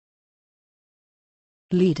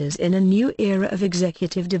leaders in a new era of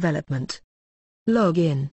executive development. Log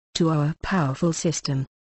in to our powerful system.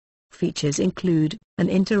 Features include an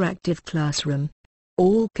interactive classroom.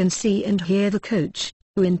 All can see and hear the coach,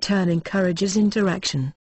 who in turn encourages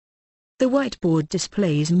interaction. The whiteboard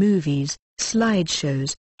displays movies,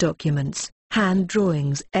 slideshows, documents, hand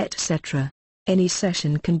drawings, etc. Any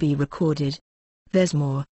session can be recorded. There's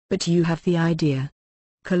more, but you have the idea.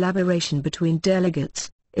 Collaboration between delegates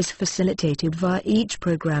is facilitated via each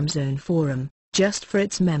program's own forum, just for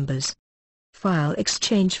its members. File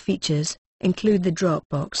exchange features include the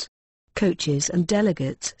Dropbox. Coaches and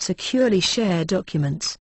delegates securely share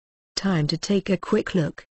documents. Time to take a quick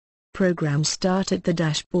look. Programs start at the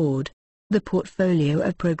dashboard. The portfolio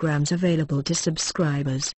of programs available to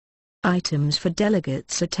subscribers. Items for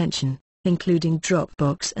delegates' attention, including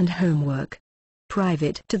Dropbox and homework.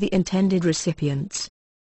 Private to the intended recipients.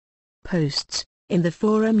 Posts in the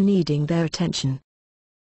forum needing their attention.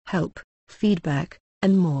 Help, feedback,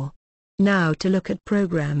 and more. Now to look at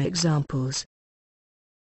program examples.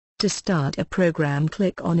 To start a program,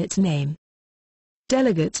 click on its name.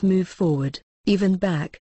 Delegates move forward, even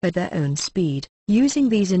back, at their own speed, using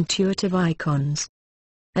these intuitive icons.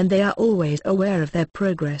 And they are always aware of their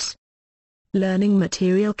progress. Learning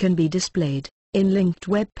material can be displayed in linked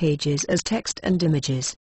web pages as text and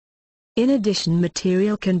images. In addition,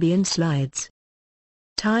 material can be in slides.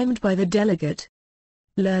 Timed by the delegate.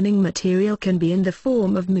 Learning material can be in the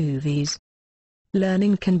form of movies.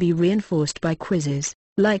 Learning can be reinforced by quizzes,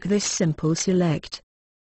 like this simple select.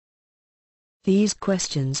 These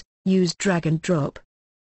questions use drag and drop.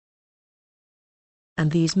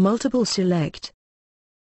 And these multiple select.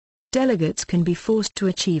 Delegates can be forced to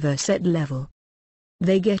achieve a set level.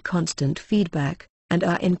 They get constant feedback, and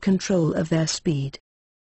are in control of their speed.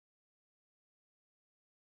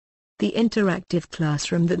 The interactive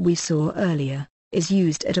classroom that we saw earlier is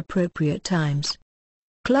used at appropriate times.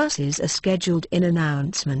 Classes are scheduled in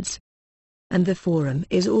announcements. And the forum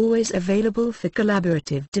is always available for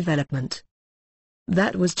collaborative development.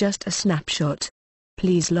 That was just a snapshot.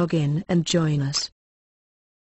 Please log in and join us.